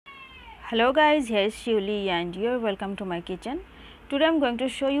Hello guys, here is Shivli and you're welcome to my kitchen. Today I am going to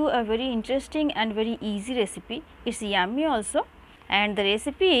show you a very interesting and very easy recipe. It's yummy also, and the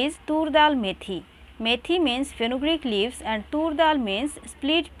recipe is Toor Dal Methi. Methi means fenugreek leaves and Toor Dal means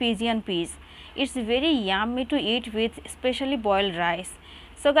split pigeon peas. It's very yummy to eat with especially boiled rice.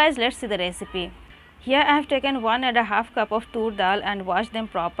 So guys, let's see the recipe. Here I have taken 1.5 cup of Toor Dal and washed them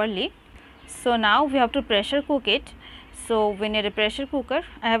properly. So now we have to pressure cook it. So we need a pressure cooker.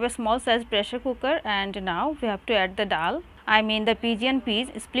 I have a small size pressure cooker, and now we have to add the dal, I mean the pigeon peas,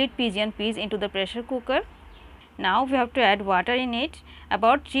 split pigeon peas into the pressure cooker. Now we have to add water in it,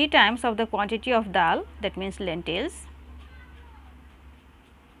 about 3 times of the quantity of dal, that means lentils.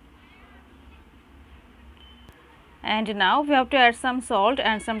 And now we have to add some salt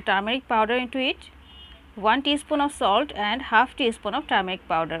and some turmeric powder into it, 1 teaspoon of salt and half teaspoon of turmeric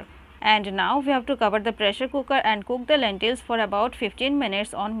powder. And now we have to cover the pressure cooker and cook the lentils for about 15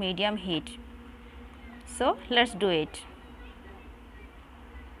 minutes on medium heat. So let's do it.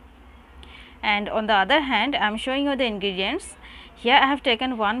 And on the other hand, I am showing you the ingredients. Here I have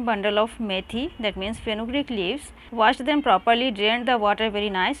taken 1 bundle of methi, that means fenugreek leaves, washed them properly, drained the water very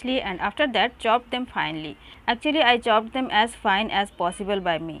nicely, and after that chopped them finely. Actually I chopped them as fine as possible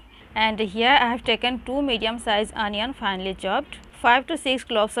by me. And here I have taken 2 medium size onion finely chopped, 5 to 6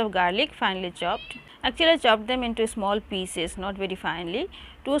 cloves of garlic finely chopped. Actually I chopped them into small pieces, not very finely.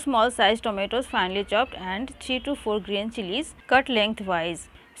 2 small sized tomatoes finely chopped and 3 to 4 green chilies cut lengthwise.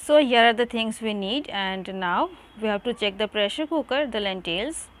 So here are the things we need, and now we have to check the pressure cooker, the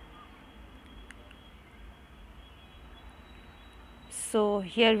lentils. So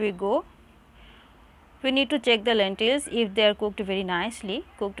here we go. We need to check the lentils if they are cooked very nicely,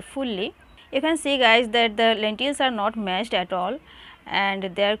 cooked fully. You can see guys that the lentils are not mashed at all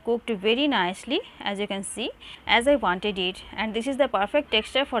and they are cooked very nicely, as you can see, as I wanted it, and this is the perfect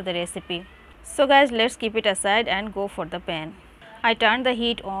texture for the recipe. So guys, let's keep it aside and go for the pan. I turned the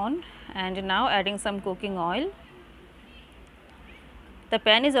heat on and now adding some cooking oil. The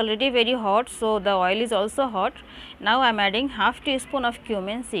pan is already very hot, so the oil is also hot. Now I am adding half teaspoon of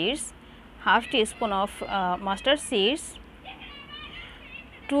cumin seeds, half teaspoon of mustard seeds,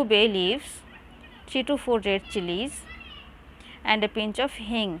 2 bay leaves, 3 to 4 red chilies, and a pinch of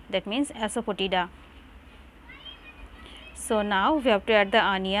hing, that means asafoetida. So now we have to add the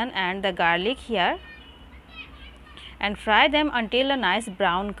onion and the garlic here and fry them until a nice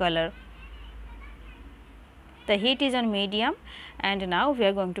brown color. The heat is on medium, and now we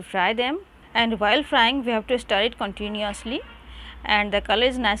are going to fry them, and while frying we have to stir it continuously, and the color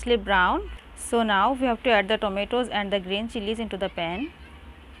is nicely brown. So now we have to add the tomatoes and the green chilies into the pan.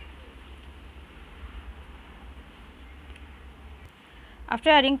 After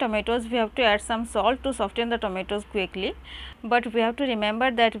adding tomatoes, we have to add some salt to soften the tomatoes quickly, but we have to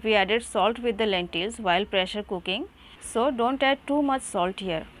remember that we added salt with the lentils while pressure cooking, so don't add too much salt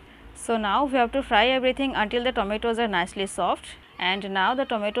here. So now we have to fry everything until the tomatoes are nicely soft, and now the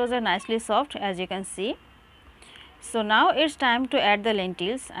tomatoes are nicely soft, as you can see. So now it's time to add the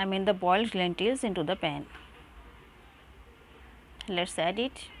lentils, I mean the boiled lentils, into the pan. Let's add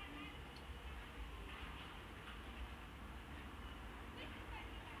it.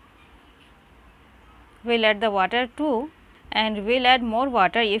 We'll add the water too, and we'll add more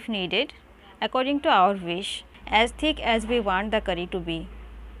water if needed according to our wish, as thick as we want the curry to be.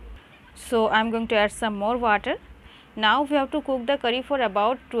 So I am going to add some more water. Now we have to cook the curry for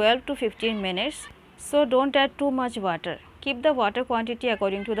about 12 to 15 minutes. So don't add too much water. Keep the water quantity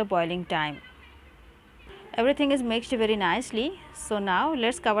according to the boiling time. Everything is mixed very nicely. So now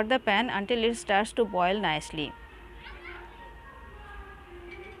let's cover the pan until it starts to boil nicely.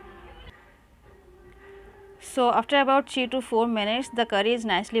 So after about 3 to 4 minutes the curry is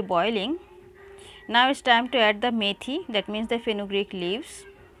nicely boiling. Now it's time to add the methi, that means the fenugreek leaves.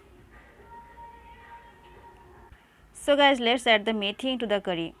 So guys, let's add the methi into the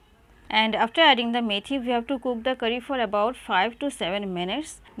curry. And after adding the methi, we have to cook the curry for about 5 to 7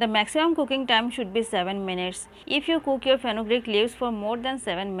 minutes. The maximum cooking time should be 7 minutes. If you cook your fenugreek leaves for more than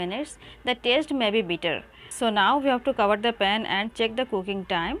 7 minutes, the taste may be bitter. So now we have to cover the pan and check the cooking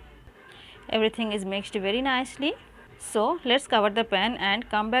time. Everything is mixed very nicely. So let's cover the pan and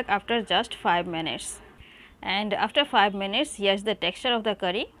come back after just 5 minutes. And after 5 minutes, here's the texture of the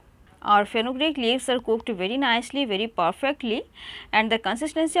curry. Our fenugreek leaves are cooked very nicely, very perfectly, and the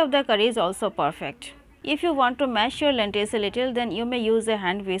consistency of the curry is also perfect. If you want to mash your lentils a little, then you may use a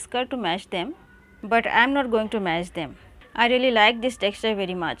hand whisker to mash them, but I am not going to mash them. I really like this texture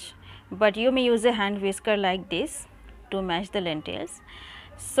very much, but you may use a hand whisker like this to mash the lentils.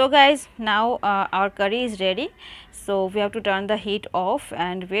 So guys, now our curry is ready. So we have to turn the heat off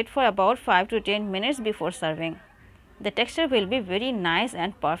and wait for about 5 to 10 minutes before serving. The texture will be very nice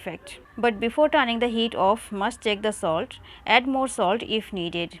and perfect. But before turning the heat off, must check the salt. Add more salt if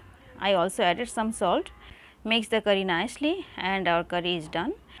needed. I also added some salt. Mix the curry nicely and our curry is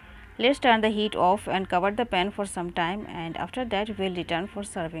done. Let's turn the heat off and cover the pan for some time, and after that we will return for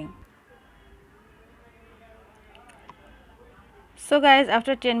serving. So guys,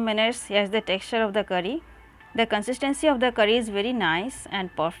 after 10 minutes, here's the texture of the curry. The consistency of the curry is very nice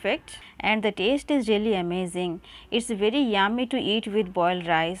and perfect, and the taste is really amazing. It's very yummy to eat with boiled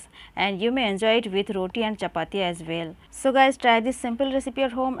rice, and you may enjoy it with roti and chapati as well. So guys, try this simple recipe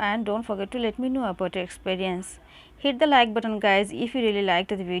at home and don't forget to let me know about your experience. Hit the like button guys if you really liked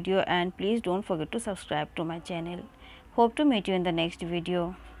the video, and please don't forget to subscribe to my channel. Hope to meet you in the next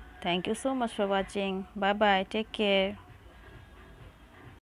video. Thank you so much for watching. Bye bye. Take care.